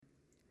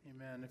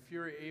Amen. If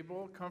you're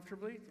able,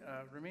 comfortably,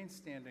 remain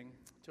standing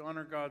to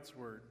honor God's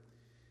word.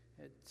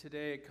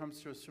 Today it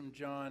comes to us from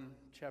John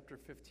chapter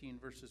 15,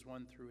 verses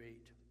 1 through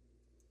 8.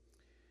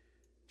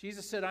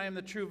 Jesus said, "I am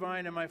the true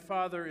vine, and my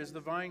Father is the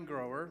vine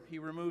grower. He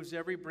removes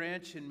every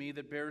branch in me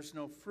that bears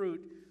no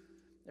fruit.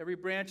 Every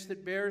branch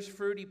that bears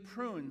fruit, he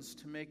prunes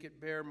to make it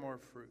bear more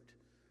fruit.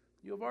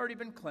 You have already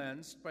been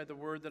cleansed by the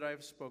word that I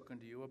have spoken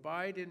to you.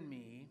 Abide in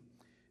me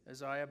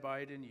as I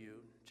abide in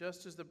you.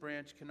 Just as the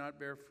branch cannot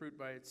bear fruit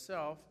by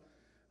itself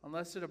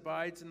unless it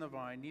abides in the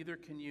vine, neither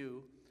can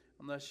you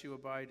unless you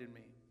abide in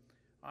me.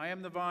 I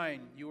am the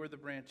vine, you are the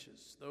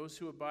branches. Those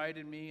who abide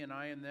in me and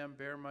I in them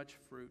bear much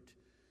fruit,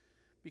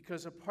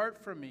 because apart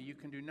from me you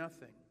can do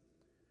nothing.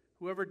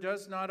 Whoever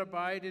does not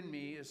abide in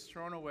me is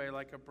thrown away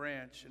like a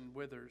branch and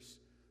withers.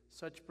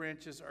 Such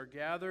branches are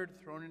gathered,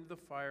 thrown into the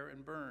fire,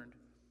 and burned.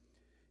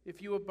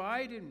 If you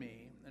abide in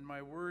me and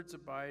my words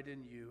abide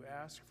in you,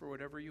 ask for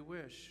whatever you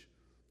wish,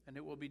 and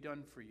it will be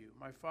done for you.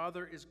 My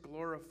Father is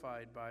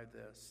glorified by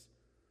this,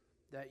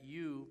 that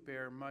you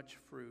bear much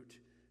fruit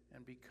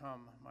and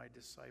become my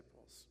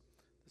disciples."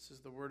 This is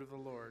the word of the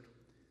Lord.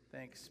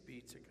 Thanks be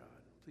to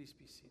God. Please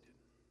be seated.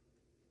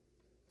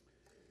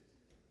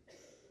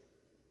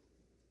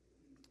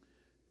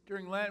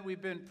 During Lent,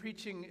 we've been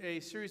preaching a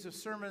series of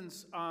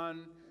sermons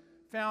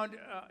found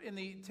in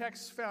the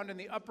text found in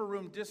the upper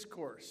room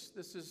discourse.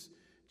 This is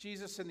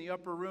Jesus in the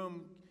upper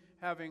room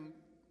having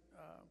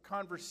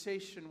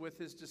conversation with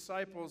his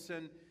disciples,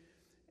 and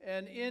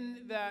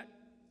in that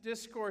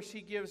discourse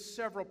he gives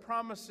several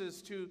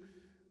promises to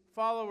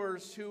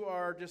followers who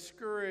are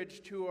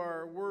discouraged, who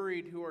are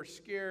worried, who are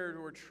scared,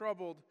 who are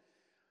troubled.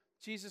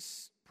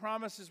 Jesus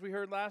promises, we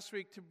heard last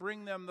week, to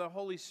bring them the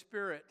Holy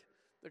Spirit,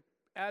 the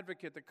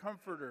advocate, the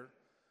comforter.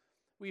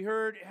 We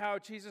heard how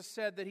Jesus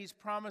said that he's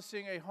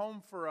promising a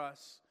home for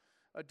us,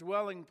 a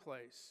dwelling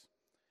place,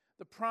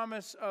 the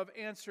promise of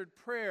answered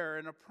prayer,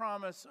 and a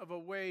promise of a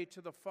way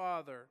to the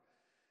Father.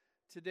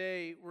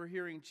 Today we're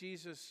hearing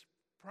Jesus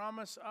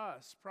promise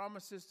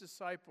his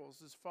disciples,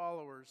 his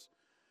followers,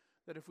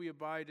 that if we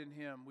abide in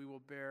him, we will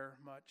bear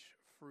much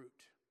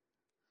fruit.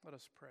 Let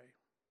us pray.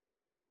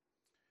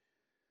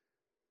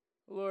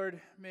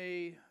 Lord,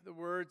 may the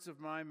words of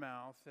my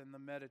mouth and the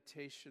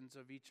meditations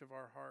of each of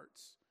our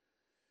hearts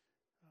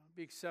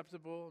be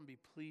acceptable and be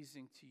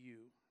pleasing to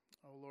you,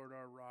 O Lord,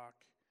 our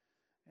rock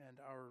and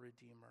our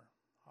Redeemer.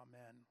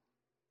 Amen.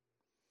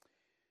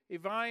 A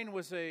vine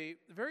was a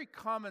very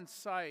common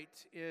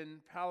sight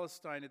in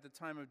Palestine at the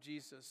time of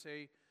Jesus.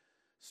 A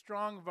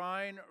strong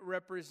vine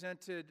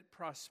represented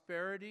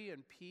prosperity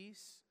and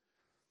peace.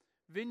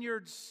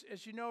 Vineyards,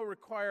 as you know,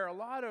 require a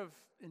lot of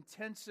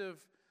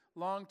intensive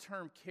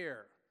long-term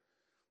care.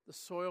 The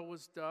soil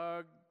was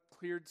dug,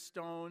 cleared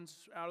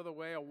stones out of the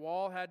way. A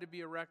wall had to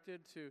be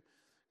erected to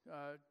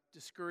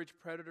discourage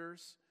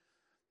predators.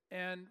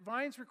 And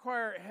vines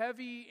require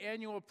heavy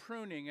annual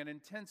pruning and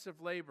intensive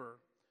labor.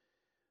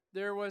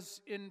 There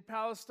was in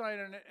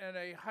Palestine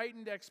a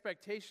heightened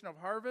expectation of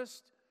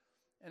harvest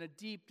and a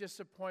deep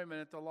disappointment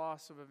at the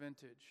loss of a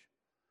vintage.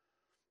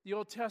 The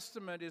Old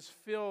Testament is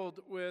filled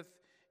with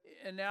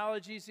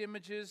analogies,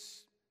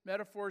 images,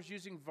 metaphors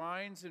using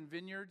vines and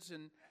vineyards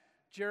in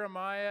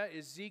Jeremiah,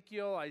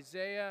 Ezekiel,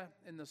 Isaiah,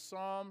 in the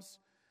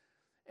Psalms.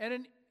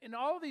 And in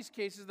all of these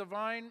cases, the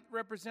vine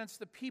represents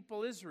the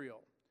people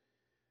Israel.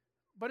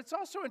 But it's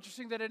also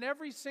interesting that in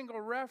every single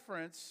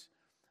reference,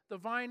 the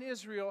vine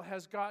Israel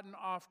has gotten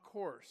off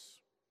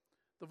course.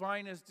 The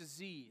vine is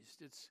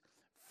diseased, it's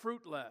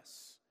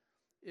fruitless,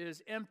 it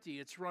is empty,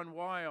 it's run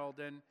wild,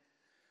 and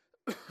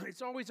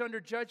it's always under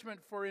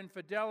judgment for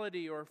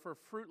infidelity or for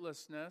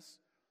fruitlessness.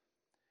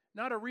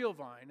 Not a real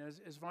vine,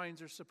 as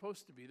vines are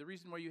supposed to be. The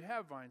reason why you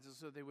have vines is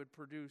so they would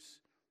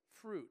produce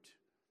fruit.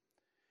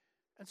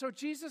 And so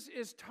Jesus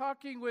is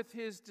talking with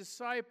his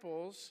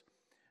disciples,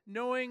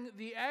 knowing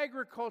the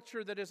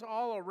agriculture that is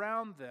all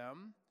around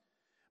them,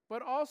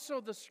 but also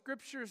the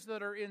scriptures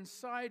that are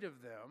inside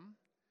of them.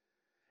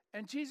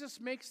 And Jesus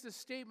makes this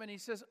statement. He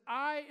says,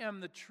 "I am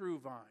the true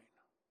vine,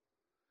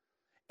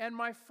 and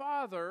my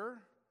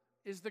Father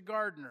is the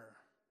gardener,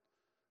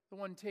 the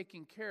one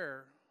taking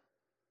care.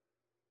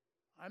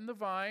 I'm the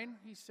vine,"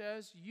 he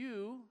says.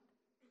 "You,"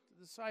 the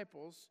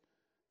disciples,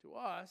 to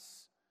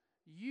us,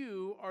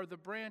 "you are the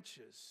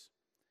branches.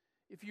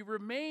 If you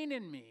remain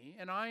in me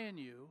and I in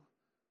you,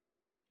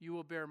 you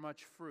will bear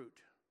much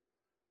fruit.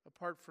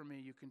 Apart from me,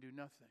 you can do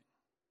nothing."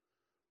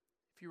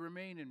 If you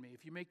remain in me,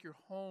 if you make your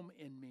home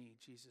in me,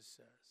 Jesus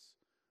says,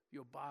 if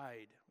you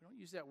abide. We don't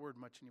use that word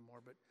much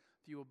anymore, but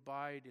if you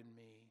abide in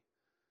me,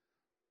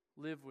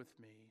 live with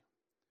me,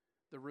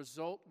 the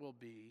result will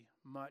be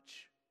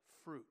much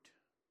fruit.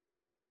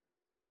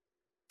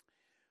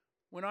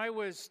 When I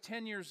was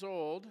 10 years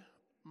old,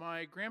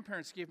 my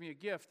grandparents gave me a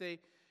gift.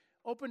 They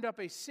opened up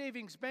a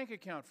savings bank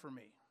account for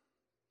me,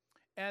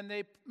 and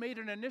they made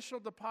an initial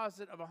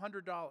deposit of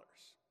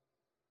 $100.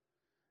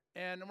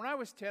 And when I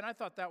was 10, I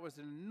thought that was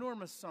an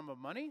enormous sum of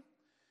money.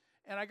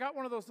 And I got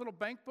one of those little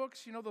bank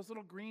books, those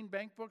little green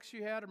bank books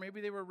you had, or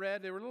maybe they were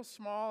red. They were a little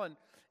small, and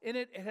in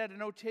it had a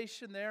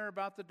notation there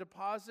about the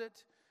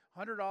deposit,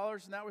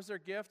 $100, and that was their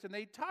gift. And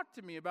they talked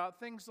to me about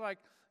things like,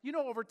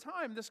 over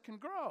time this can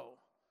grow.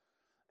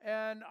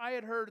 And I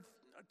had heard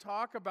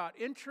talk about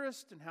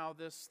interest and how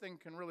this thing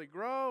can really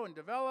grow and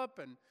develop.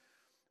 And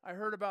I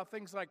heard about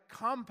things like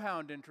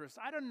compound interest.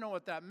 I didn't know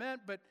what that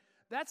meant, but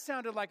that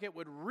sounded like it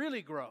would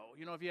really grow.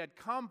 If you had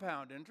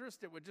compound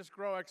interest, it would just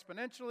grow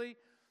exponentially.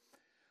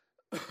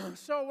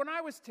 So when I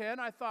was 10,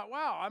 I thought,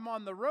 wow, I'm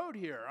on the road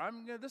here.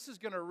 This is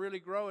going to really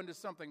grow into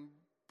something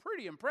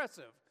pretty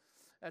impressive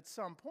at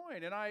some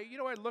point. And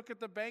I'd look at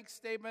the bank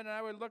statement, and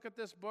I would look at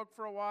this book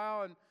for a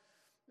while,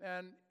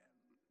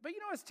 but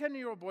as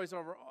 10-year-old boys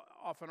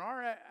often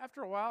are,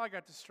 after a while I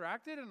got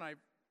distracted and I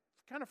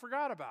kind of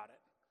forgot about it.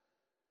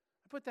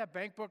 I put that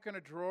bank book in a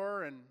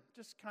drawer and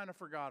just kind of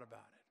forgot about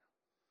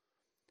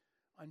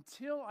it.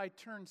 Until I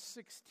turned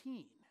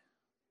 16.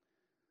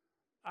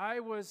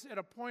 I was at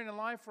a point in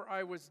life where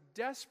I was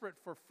desperate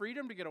for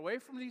freedom to get away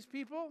from these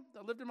people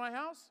that lived in my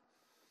house.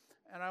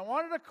 And I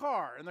wanted a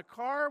car, and the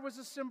car was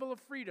a symbol of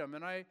freedom.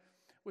 And I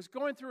was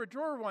going through a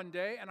drawer one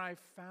day, and I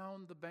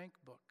found the bank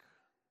book.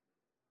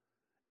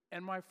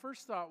 And my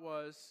first thought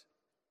was,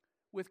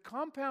 with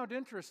compound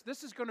interest,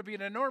 this is going to be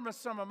an enormous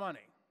sum of money.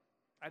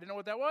 I didn't know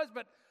what that was,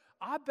 but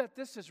I bet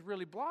this has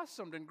really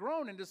blossomed and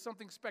grown into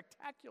something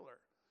spectacular.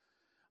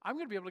 I'm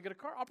going to be able to get a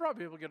car. I'll probably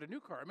be able to get a new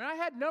car. I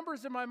had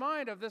numbers in my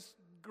mind of this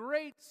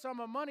great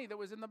sum of money that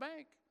was in the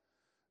bank.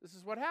 This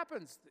is what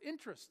happens. The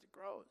interest, it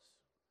grows.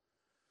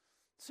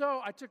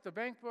 So I took the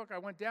bank book. I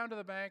went down to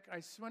the bank.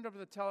 I went up to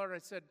the teller, and I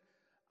said,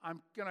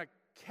 I'm going to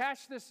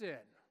cash this in.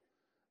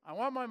 I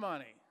want my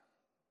money.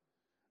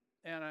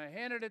 And I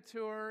handed it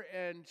to her,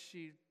 and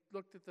she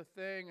looked at the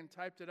thing and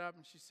typed it up,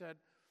 and she said,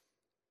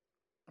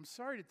 I'm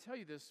sorry to tell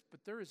you this, but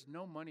there is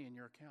no money in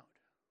your account.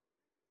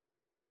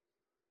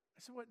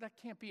 I said, well, that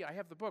can't be. I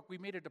have the book. We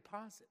made a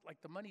deposit. Like,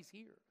 the money's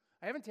here.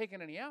 I haven't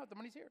taken any out. The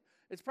money's here.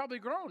 It's probably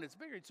grown. It's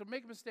bigger. So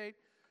make a mistake.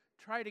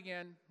 Try it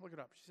again. Look it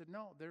up. She said,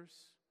 no, there's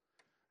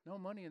no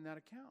money in that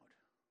account.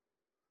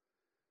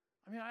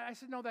 I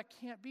said, no, that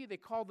can't be. They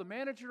called the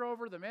manager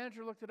over. The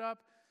manager looked it up.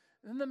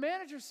 And then the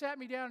manager sat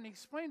me down and he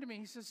explained to me,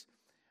 he says,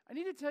 I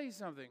need to tell you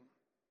something.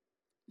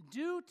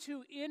 Due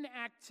to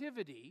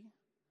inactivity,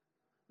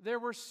 there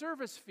were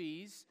service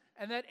fees,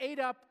 and that ate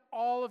up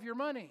all of your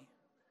money.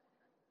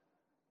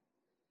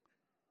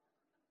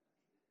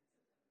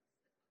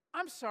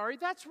 I'm sorry,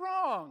 that's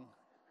wrong.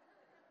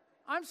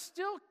 I'm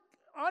still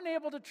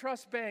unable to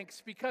trust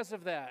banks because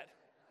of that.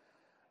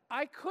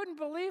 I couldn't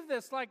believe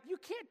this. Like, you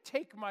can't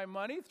take my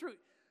money through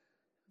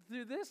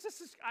this.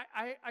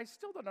 I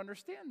still don't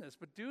understand this.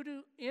 But due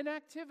to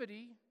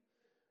inactivity,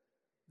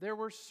 there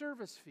were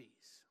service fees,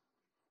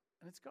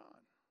 and it's gone.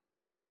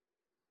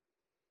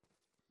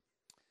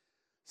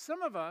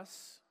 Some of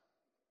us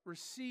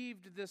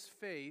received this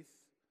faith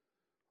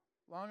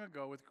long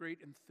ago with great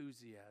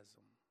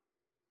enthusiasm.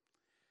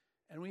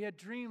 And we had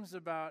dreams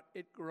about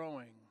it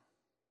growing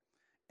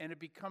and it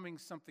becoming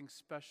something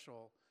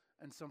special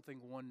and something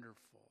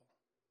wonderful.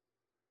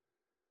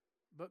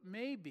 But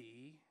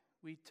maybe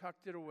we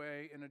tucked it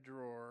away in a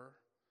drawer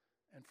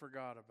and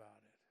forgot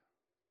about it.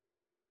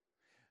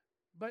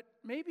 But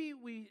maybe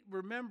we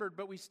remembered,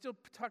 but we still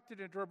tucked it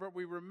in a drawer, but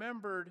we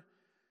remembered,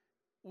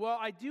 well,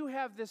 I do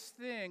have this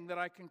thing that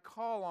I can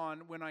call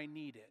on when I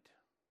need it.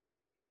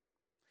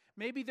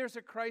 Maybe there's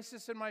a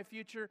crisis in my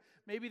future.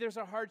 Maybe there's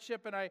a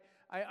hardship, and I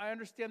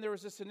understand there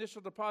was this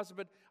initial deposit,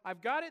 but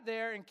I've got it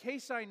there in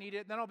case I need it,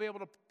 and then I'll be able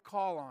to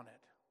call on it.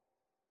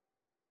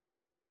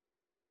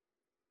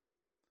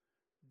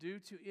 Due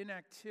to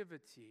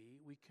inactivity,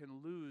 we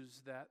can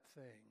lose that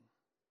thing.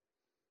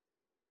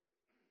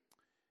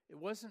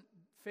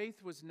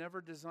 Faith was never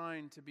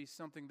designed to be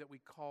something that we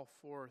call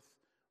forth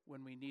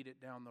when we need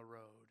it down the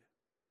road.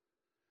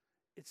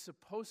 It's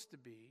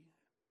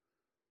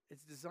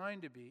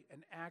designed to be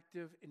an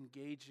active,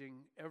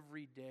 engaging,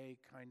 everyday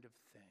kind of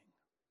thing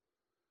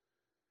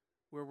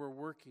where we're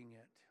working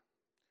it,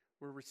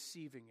 we're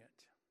receiving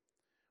it,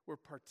 we're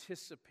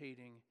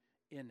participating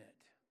in it.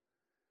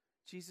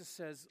 Jesus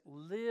says,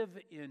 live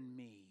in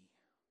me,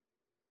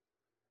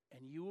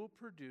 and you will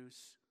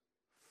produce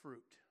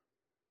fruit.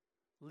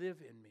 Live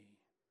in me.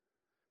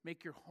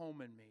 Make your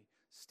home in me.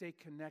 Stay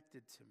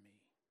connected to me.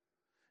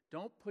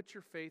 Don't put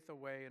your faith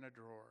away in a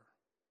drawer.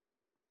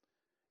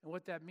 And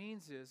what that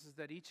means is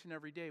that each and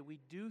every day we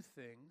do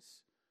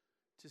things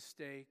to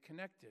stay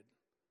connected.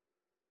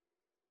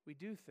 We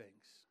do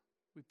things.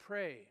 We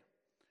pray.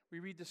 We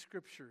read the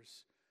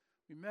scriptures.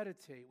 We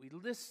meditate. We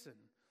listen.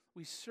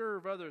 We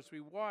serve others.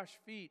 We wash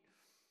feet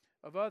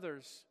of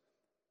others.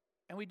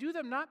 And we do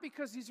them not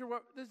because these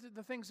are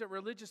the things that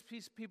religious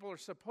people are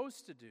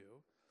supposed to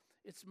do.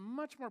 It's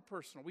much more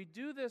personal. We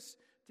do this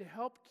to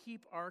help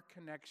keep our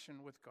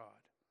connection with God,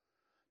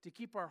 to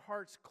keep our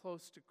hearts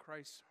close to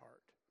Christ's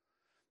heart.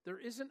 There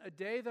isn't a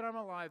day that I'm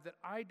alive that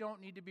I don't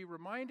need to be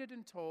reminded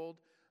and told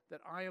that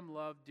I am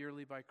loved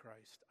dearly by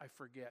Christ. I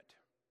forget.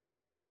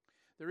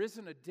 There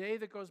isn't a day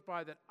that goes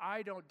by that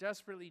I don't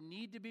desperately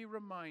need to be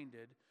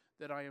reminded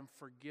that I am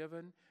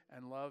forgiven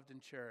and loved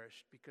and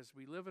cherished, because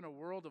we live in a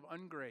world of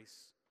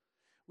ungrace.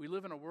 We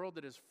live in a world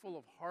that is full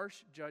of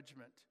harsh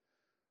judgment.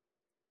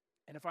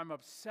 And if I'm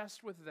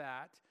obsessed with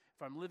that,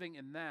 if I'm living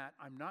in that,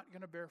 I'm not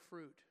going to bear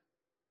fruit.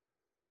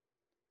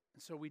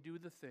 And so we do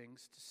the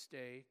things to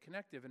stay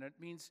connected, and it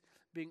means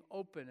being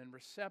open and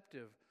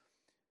receptive.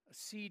 A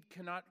seed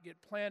cannot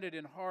get planted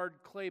in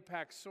hard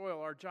clay-packed soil.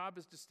 Our job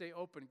is to stay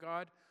open.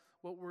 God,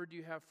 what word do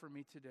you have for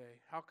me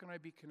today? How can I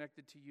be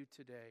connected to you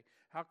today?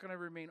 How can I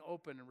remain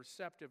open and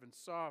receptive and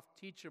soft,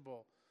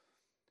 teachable,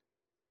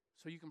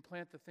 so you can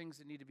plant the things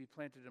that need to be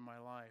planted in my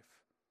life?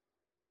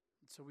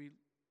 And so we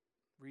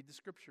read the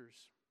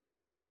scriptures.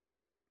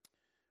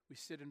 We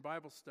sit in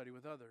Bible study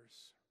with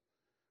others.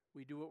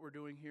 We do what we're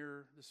doing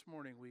here this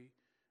morning.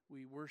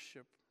 We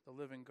worship the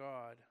living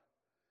God.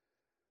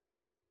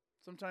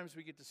 Sometimes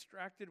we get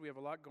distracted. We have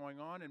a lot going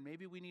on, and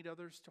maybe we need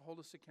others to hold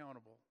us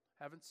accountable.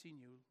 Haven't seen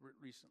you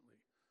recently.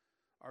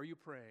 Are you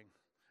praying?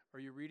 Are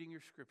you reading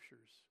your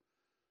scriptures?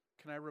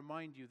 Can I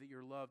remind you that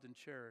you're loved and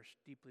cherished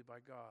deeply by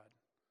God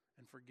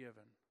and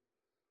forgiven?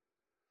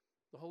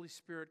 The Holy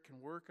Spirit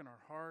can work in our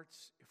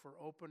hearts if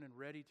we're open and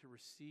ready to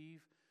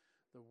receive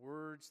the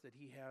words that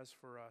He has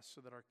for us,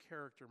 so that our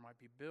character might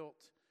be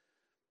built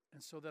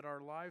and so that our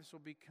lives will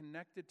be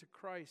connected to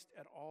Christ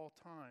at all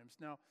times.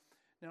 Now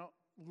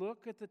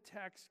look at the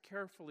text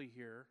carefully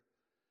here.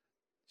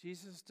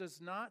 Jesus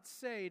does not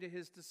say to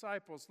His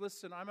disciples,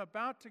 listen, I'm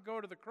about to go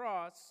to the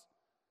cross.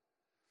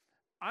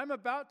 I'm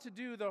about to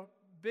do the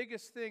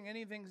biggest thing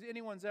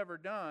anyone's ever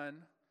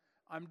done.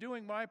 I'm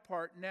doing my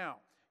part now.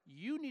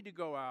 You need to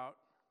go out,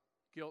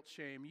 guilt,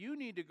 shame. You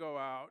need to go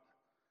out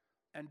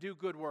and do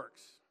good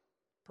works.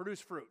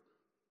 Produce fruit.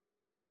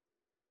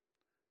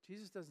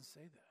 Jesus doesn't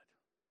say that.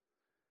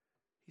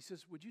 He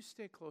says, would you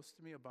stay close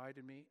to me, abide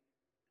in me,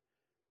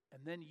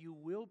 and then you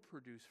will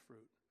produce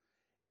fruit.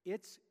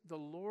 It's the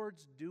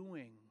Lord's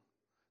doing.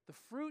 The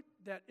fruit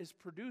that is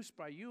produced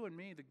by you and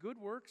me, the good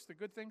works, the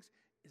good things,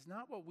 is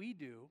not what we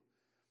do.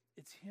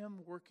 It's Him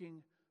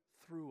working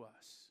through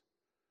us.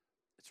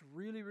 It's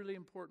really, really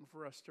important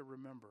for us to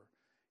remember.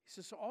 He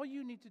says, so all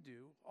you need to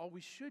do, all we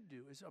should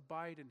do, is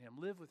abide in Him.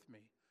 Live with me.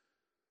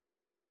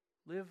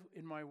 Live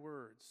in my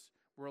words.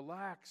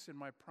 Relax in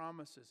my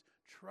promises.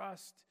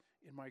 Trust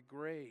in my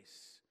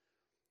grace.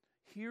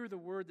 Hear the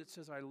word that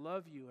says, I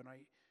love you and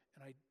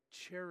I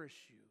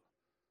cherish you.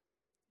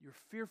 You're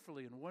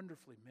fearfully and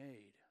wonderfully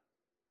made.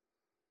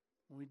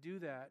 When we do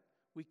that,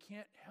 we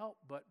can't help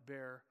but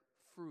bear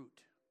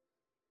fruit.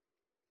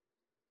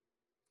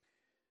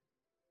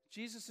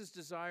 Jesus'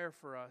 desire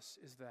for us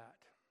is that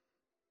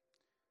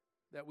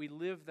we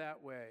live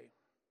that way.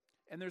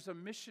 And there's a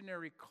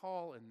missionary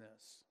call in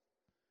this,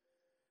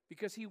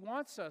 because He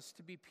wants us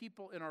to be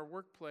people in our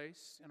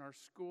workplace, in our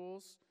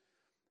schools,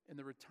 in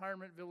the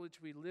retirement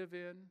village we live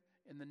in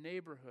the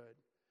neighborhood,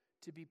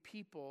 to be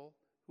people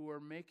who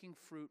are making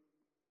fruit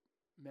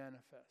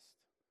manifest.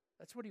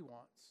 That's what He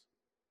wants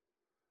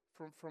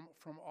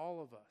from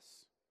all of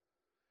us.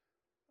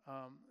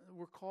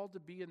 We're called to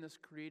be in this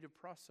creative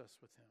process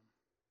with Him.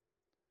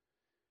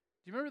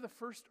 Do you remember the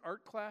first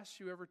art class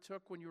you ever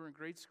took when you were in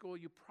grade school?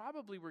 You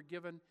probably were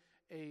given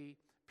a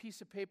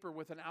piece of paper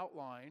with an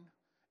outline,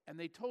 and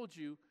they told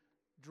you,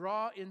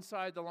 draw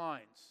inside the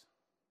lines.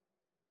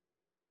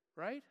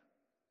 Right?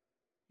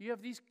 You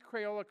have these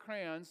Crayola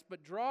crayons,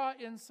 but draw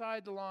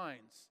inside the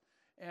lines.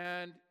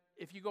 And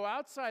if you go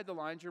outside the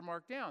lines, you're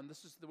marked down.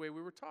 This is the way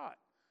we were taught.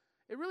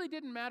 It really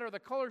didn't matter the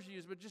colors you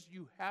used, but just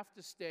you have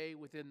to stay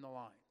within the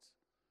lines.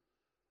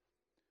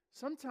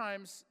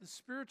 Sometimes the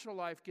spiritual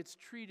life gets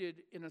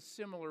treated in a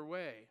similar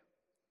way.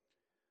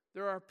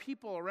 There are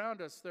people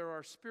around us, there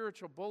are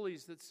spiritual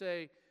bullies that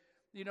say,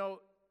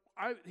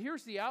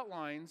 here's the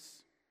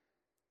outlines,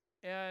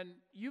 and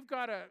you've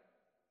got to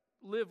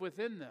live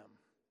within them.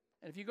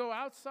 And if you go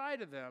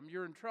outside of them,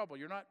 you're in trouble.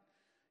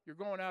 You're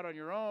going out on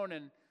your own,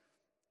 and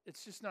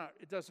it's just not,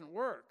 it doesn't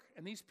work.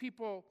 And these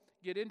people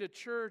get into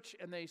church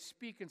and they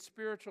speak in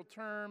spiritual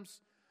terms.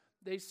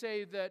 They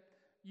say that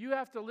you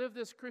have to live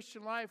this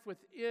Christian life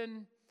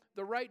within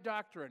the right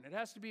doctrine. It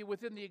has to be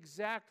within the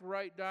exact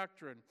right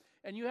doctrine.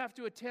 And you have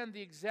to attend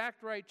the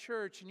exact right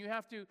church, and you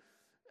have to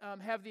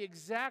have the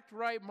exact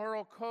right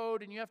moral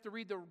code, and you have to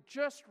read the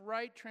just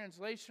right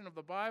translation of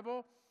the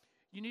Bible.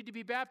 You need to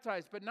be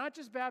baptized, but not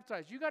just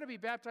baptized. You got to be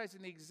baptized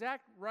in the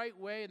exact right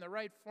way, in the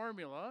right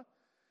formula.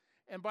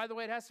 And by the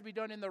way, it has to be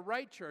done in the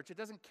right church. It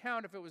doesn't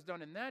count if it was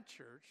done in that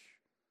church.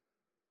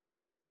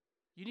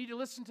 You need to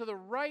listen to the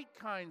right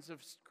kinds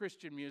of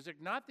Christian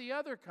music, not the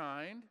other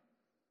kind.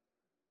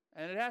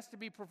 And it has to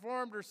be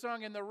performed or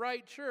sung in the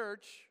right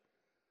church.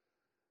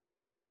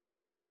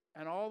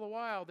 And all the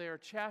while, they are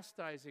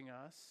chastising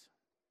us.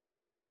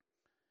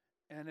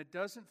 And it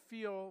doesn't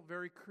feel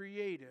very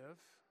creative.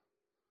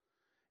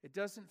 It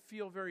doesn't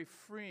feel very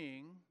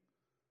freeing.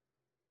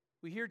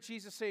 We hear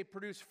Jesus say,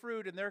 produce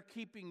fruit, and they're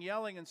keeping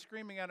yelling and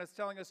screaming at us,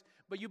 telling us,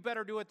 but you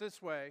better do it this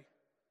way.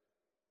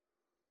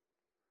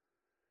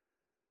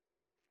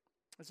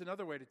 That's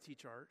another way to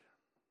teach art.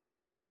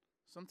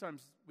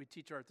 Sometimes we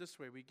teach art this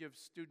way. We give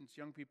students,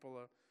 young people,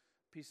 a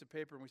piece of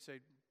paper and we say,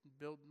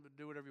 do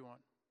whatever you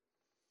want.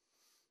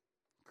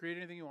 Create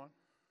anything you want.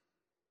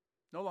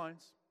 No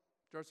lines.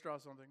 Just draw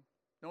something.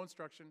 No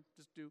instruction.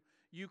 Just do.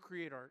 You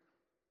create art.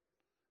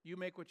 You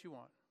make what you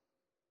want.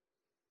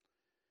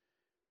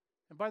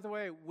 And by the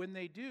way, when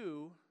they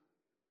do,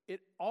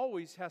 it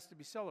always has to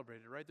be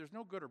celebrated, right? There's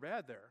no good or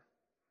bad there.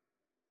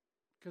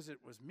 Because it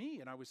was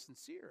me and I was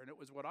sincere and it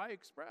was what I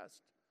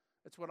expressed.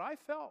 It's what I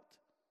felt.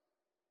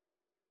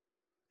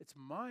 It's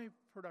my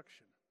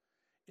production.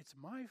 It's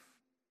my...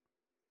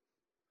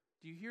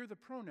 Do you hear the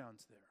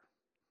pronouns there?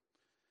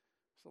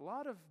 There's a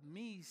lot of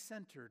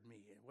me-centered me.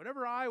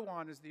 Whatever I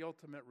want is the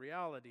ultimate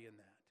reality in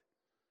that.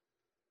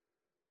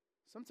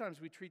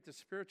 Sometimes we treat the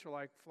spiritual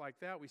life like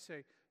that. We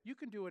say, you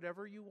can do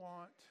whatever you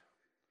want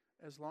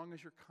as long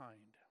as you're kind.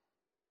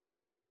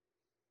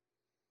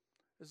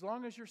 As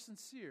long as you're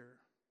sincere,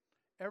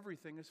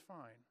 everything is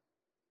fine.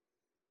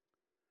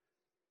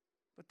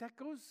 But that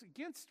goes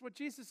against what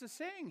Jesus is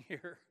saying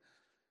here.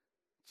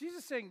 Jesus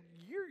is saying,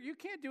 you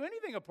can't do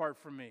anything apart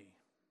from me.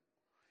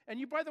 And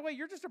you, by the way,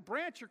 you're just a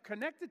branch. You're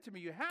connected to me.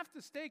 You have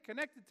to stay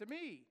connected to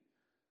me.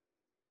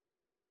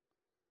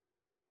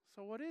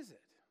 So what is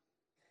it?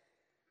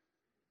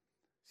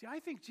 See, I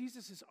think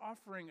Jesus is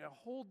offering a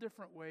whole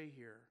different way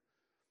here.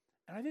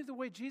 And I think the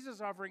way Jesus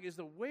is offering is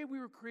the way we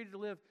were created to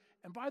live.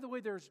 And by the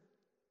way, there's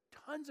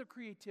tons of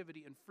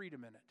creativity and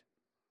freedom in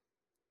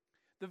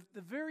it.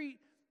 The very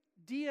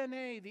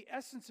DNA, the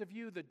essence of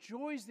you, the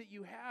joys that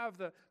you have,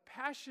 the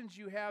passions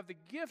you have, the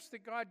gifts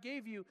that God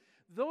gave you,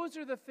 those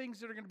are the things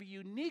that are going to be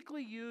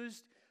uniquely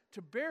used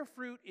to bear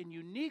fruit in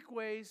unique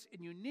ways,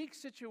 in unique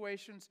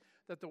situations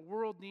that the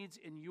world needs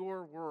in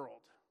your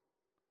world.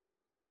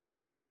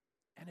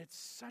 And it's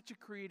such a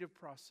creative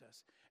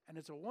process. And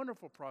it's a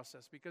wonderful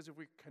process because if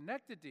we're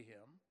connected to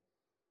Him,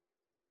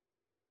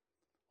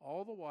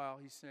 all the while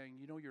He's saying,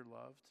 you know you're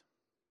loved.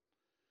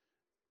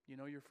 You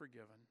know you're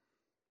forgiven.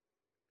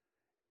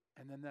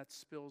 And then that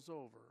spills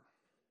over.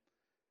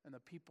 And the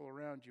people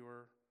around you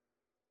are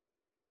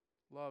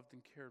loved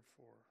and cared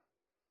for,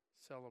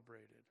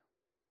 celebrated.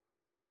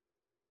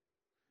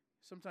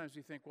 Sometimes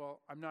we think,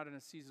 well, I'm not in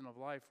a season of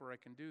life where I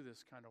can do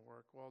this kind of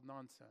work. Well,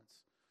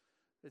 nonsense.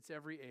 It's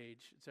every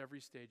age. It's every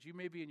stage. You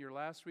may be in your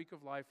last week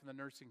of life in the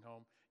nursing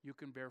home. You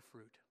can bear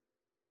fruit.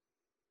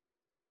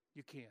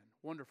 You can.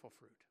 Wonderful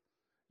fruit.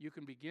 You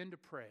can begin to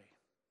pray.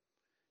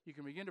 You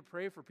can begin to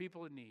pray for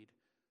people in need.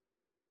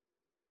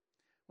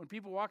 When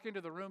people walk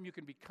into the room, you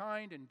can be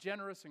kind and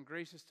generous and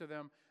gracious to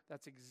them.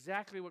 That's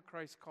exactly what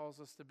Christ calls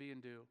us to be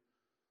and do.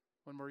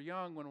 When we're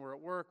young, when we're at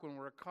work, when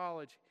we're at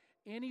college,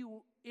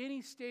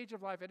 any stage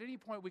of life, at any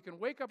point, we can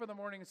wake up in the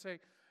morning and say,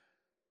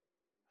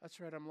 that's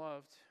right, I'm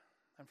loved,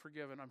 I'm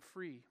forgiven, I'm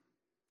free.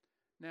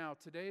 Now,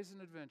 today is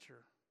an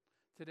adventure.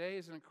 Today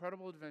is an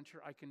incredible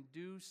adventure. I can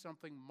do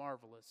something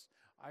marvelous.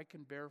 I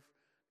can bear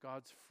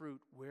God's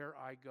fruit where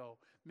I go.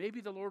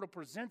 Maybe the Lord will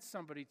present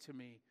somebody to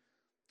me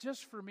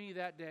just for me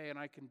that day, and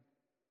I can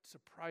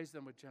surprise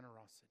them with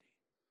generosity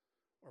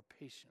or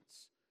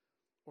patience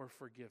or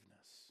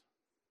forgiveness.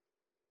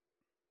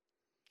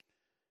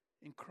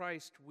 In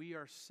Christ, we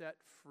are set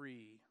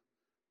free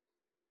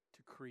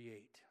to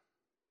create,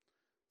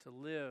 to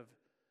live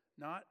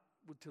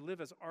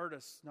as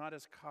artists, not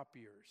as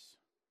copiers.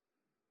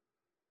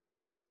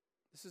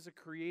 This is a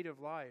creative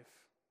life.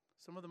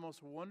 Some of the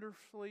most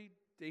wonderfully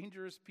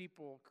dangerous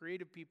people,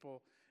 creative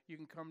people you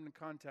can come in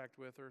contact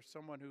with are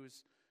someone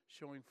who's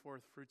showing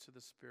forth fruits of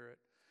the Spirit.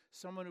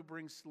 Someone who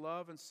brings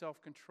love and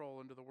self-control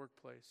into the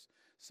workplace.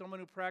 Someone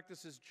who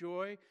practices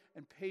joy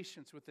and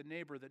patience with the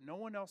neighbor that no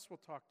one else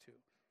will talk to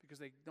because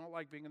they don't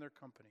like being in their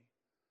company.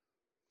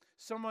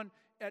 Someone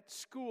at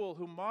school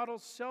who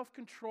models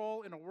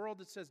self-control in a world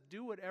that says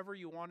do whatever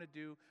you want to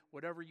do,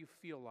 whatever you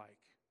feel like.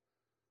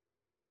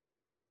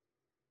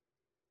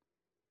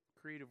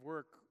 Creative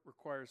work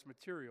requires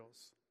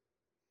materials.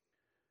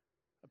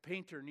 A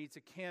painter needs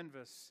a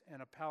canvas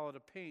and a palette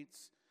of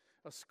paints.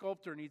 A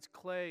sculptor needs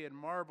clay and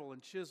marble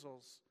and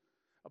chisels.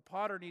 A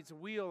potter needs a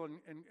wheel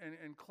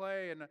and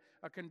clay, and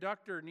a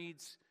conductor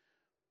needs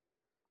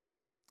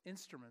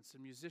instruments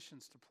and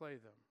musicians to play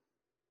them.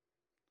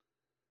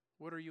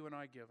 What are you and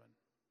I given?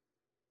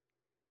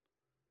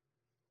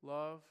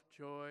 Love,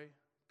 joy,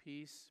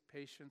 peace,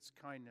 patience,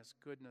 kindness,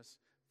 goodness,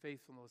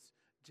 faithfulness,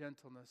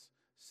 gentleness,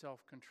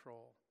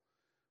 self-control.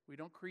 We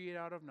don't create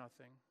out of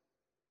nothing.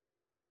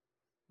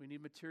 We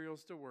need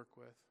materials to work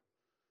with.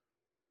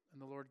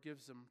 And the Lord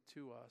gives them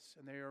to us.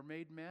 And they are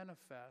made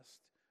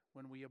manifest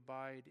when we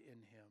abide in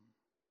Him.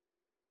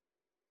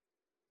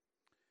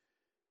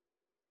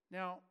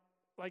 Now,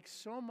 like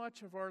so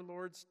much of our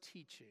Lord's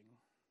teaching,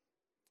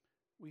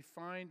 we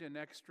find an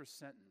extra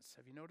sentence.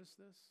 Have you noticed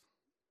this?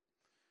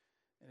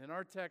 And in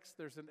our text,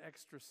 there's an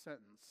extra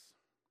sentence.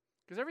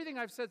 Because everything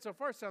I've said so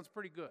far sounds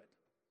pretty good.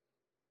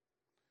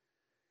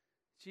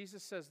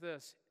 Jesus says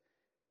this,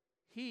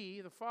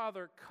 He, the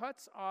Father,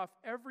 cuts off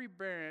every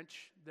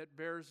branch that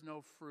bears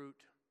no fruit,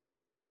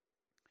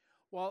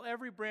 while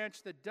every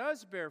branch that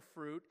does bear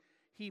fruit,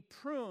 He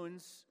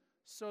prunes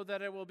so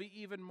that it will be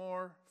even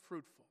more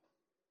fruitful.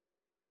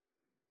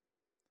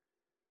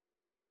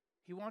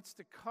 He wants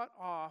to cut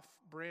off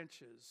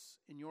branches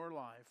in your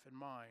life and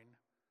mine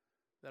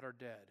that are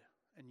dead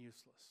and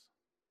useless.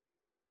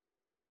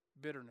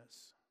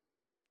 Bitterness,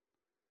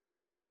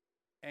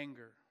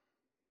 anger,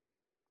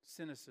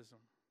 cynicism.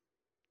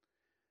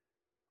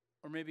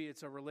 Or maybe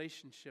it's a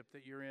relationship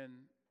that you're in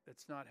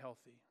that's not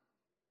healthy.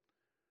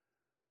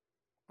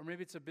 Or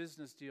maybe it's a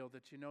business deal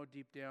that you know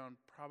deep down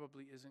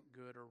probably isn't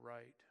good or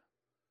right.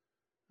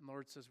 And the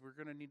Lord says, we're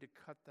going to need to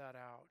cut that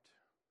out.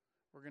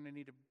 We're going to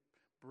need to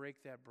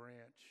break that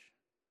branch.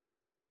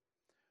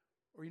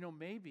 Or,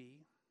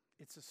 maybe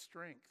it's a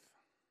strength.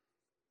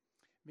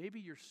 Maybe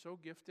you're so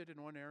gifted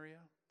in one area,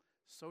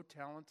 so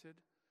talented,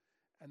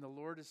 and the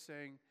Lord is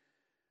saying,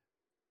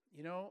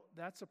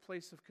 that's a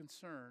place of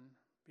concern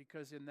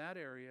because in that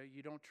area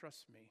you don't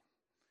trust me.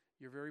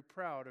 You're very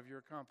proud of your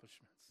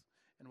accomplishments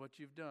and what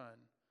you've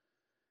done.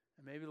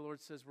 And maybe the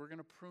Lord says, we're going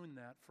to prune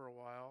that for a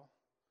while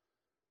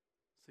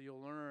so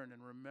you'll learn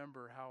and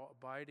remember how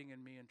abiding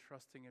in me and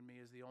trusting in me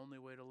is the only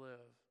way to live.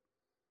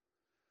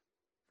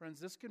 Friends,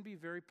 this can be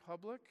very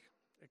public.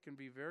 It can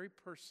be very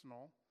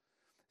personal.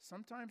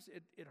 Sometimes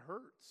it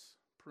hurts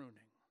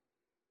pruning.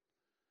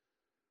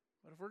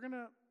 But if we're going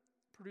to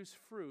produce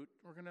fruit,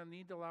 we're going to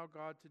need to allow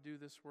God to do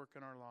this work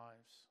in our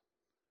lives.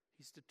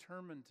 He's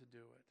determined to do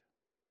it.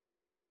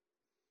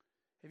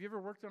 Have you ever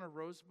worked on a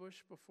rose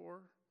bush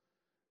before?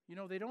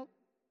 They don't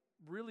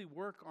really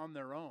work on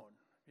their own.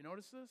 You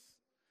notice this?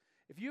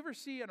 If you ever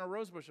see in a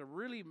rose bush a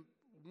really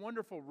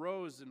wonderful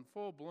rose in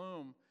full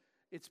bloom,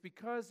 it's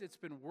because it's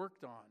been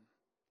worked on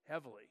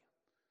heavily.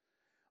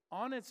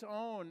 On its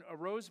own, a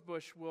rose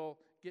bush will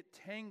get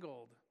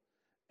tangled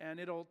and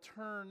it'll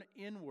turn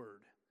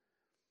inward.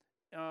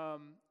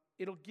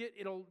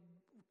 It'll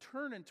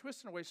turn and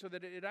twist in a way so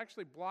that it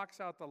actually blocks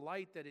out the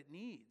light that it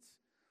needs.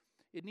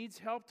 It needs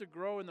help to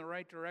grow in the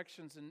right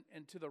directions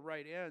and to the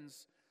right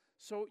ends.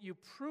 So you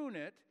prune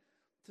it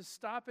to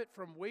stop it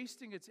from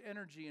wasting its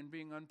energy and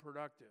being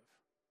unproductive.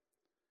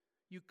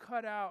 You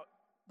cut out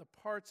the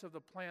parts of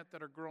the plant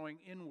that are growing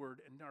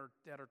inward and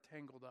that are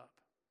tangled up.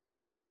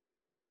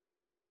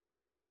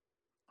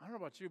 I don't know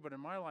about you, but in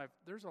my life,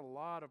 there's a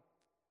lot of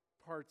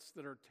parts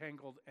that are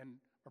tangled and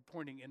are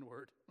pointing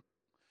inward.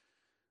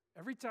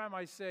 Every time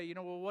I say,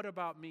 well, what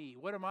about me?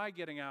 What am I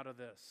getting out of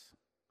this?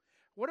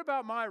 What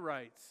about my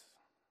rights?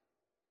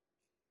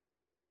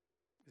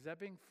 Is that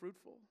being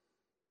fruitful?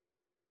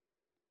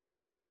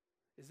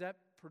 Is that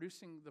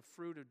producing the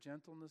fruit of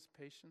gentleness,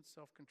 patience,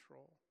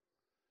 self-control?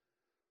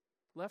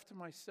 Left to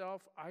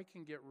myself, I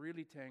can get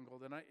really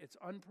tangled, and it's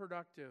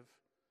unproductive.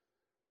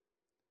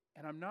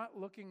 And I'm not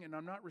looking and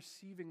I'm not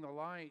receiving the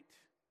light.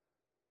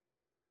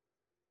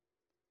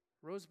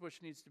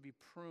 Rosebush needs to be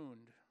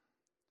pruned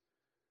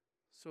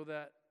so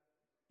that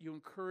you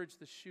encourage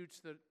the shoots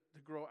to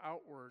grow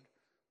outward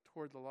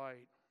toward the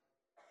light.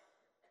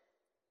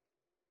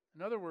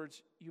 In other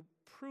words, you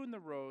prune the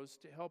rose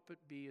to help it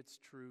be its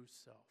true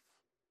self.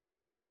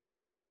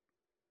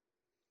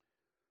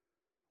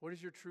 What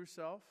is your true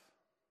self?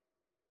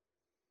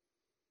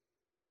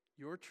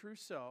 Your true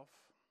self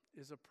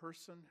is a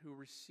person who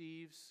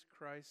receives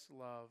Christ's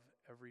love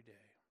every day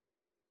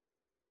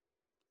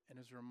and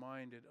is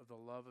reminded of the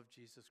love of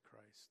Jesus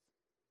Christ.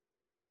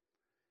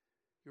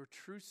 Your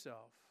true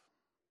self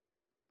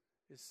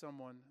is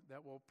someone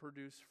that will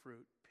produce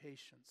fruit,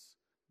 patience,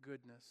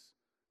 goodness,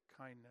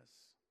 kindness,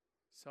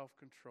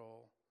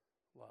 self-control,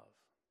 love.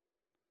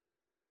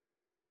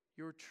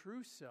 Your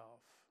true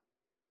self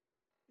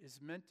is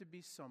meant to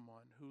be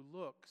someone who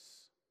looks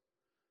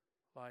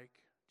like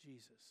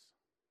Jesus.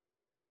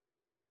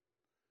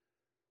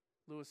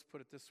 Lewis put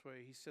it this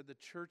way. He said, the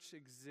church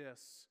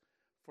exists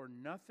for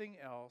nothing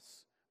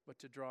else but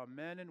to draw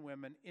men and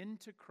women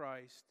into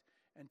Christ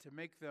and to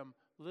make them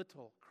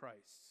little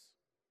Christs.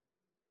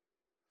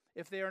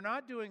 If they are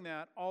not doing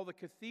that, all the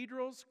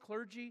cathedrals,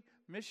 clergy,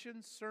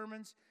 missions,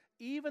 sermons,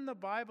 even the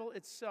Bible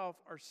itself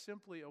are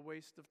simply a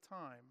waste of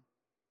time.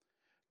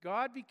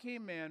 God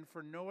became man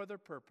for no other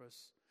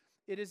purpose.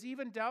 It is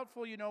even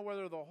doubtful,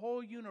 whether the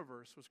whole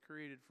universe was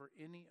created for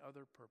any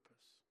other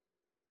purpose.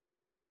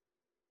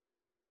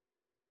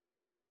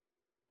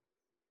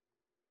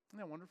 Isn't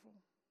that wonderful?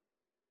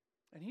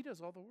 And he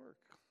does all the work.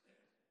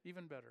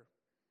 Even better.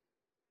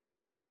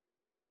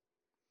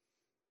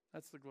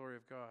 That's the glory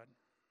of God.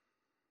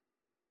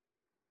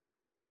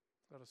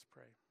 Let us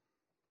pray.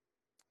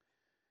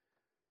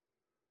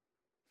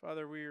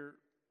 Father, we're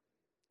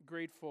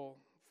grateful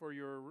for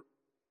your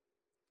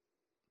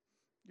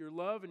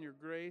love and your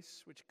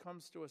grace, which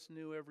comes to us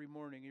new every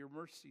morning. Your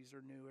mercies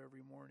are new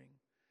every morning.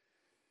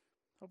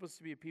 Help us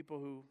to be a people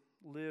who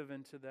live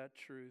into that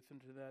truth,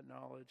 into that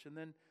knowledge. And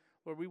then,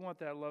 Lord, we want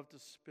that love to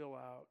spill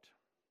out,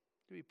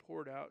 to be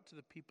poured out to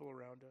the people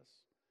around us,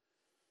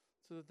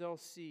 so that they'll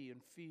see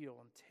and feel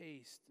and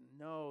taste and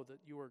know that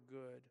you are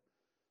good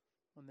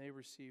when they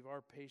receive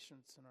our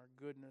patience and our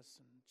goodness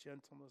and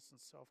gentleness and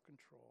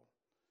self-control.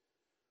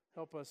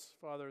 Help us,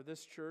 Father,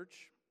 this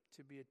church,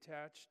 to be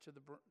attached to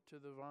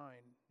the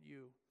vine,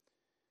 you,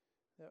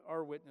 that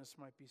our witness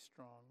might be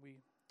strong. We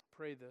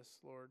pray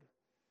this, Lord,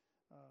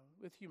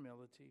 with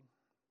humility.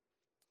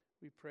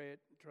 We pray it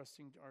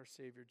trusting our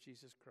Savior,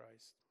 Jesus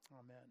Christ.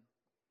 Amen.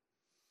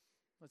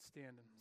 Let's stand and